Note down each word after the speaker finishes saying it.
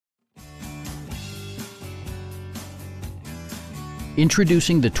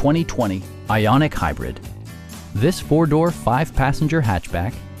Introducing the 2020 Ioniq Hybrid. This four-door, five-passenger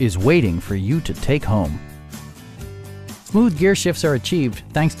hatchback is waiting for you to take home. Smooth gear shifts are achieved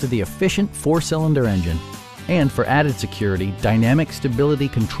thanks to the efficient four-cylinder engine. And for added security, dynamic stability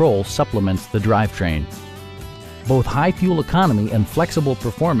control supplements the drivetrain. Both high fuel economy and flexible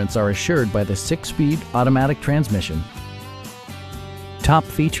performance are assured by the 6-speed automatic transmission. Top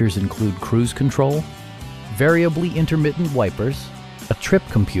features include cruise control, variably intermittent wipers, a trip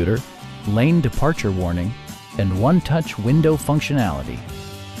computer, lane departure warning, and one-touch window functionality.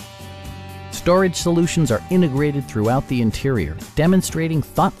 Storage solutions are integrated throughout the interior, demonstrating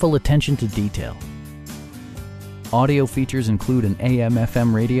thoughtful attention to detail. Audio features include an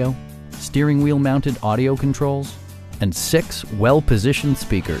AM/FM radio, steering wheel mounted audio controls, and 6 well-positioned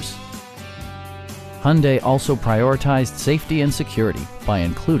speakers. Hyundai also prioritized safety and security by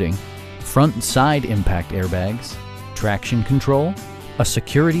including front and side impact airbags, traction control, a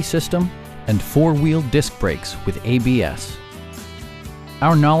security system, and 4-wheel disc brakes with ABS.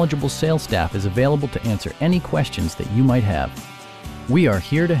 Our knowledgeable sales staff is available to answer any questions that you might have. We are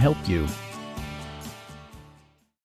here to help you.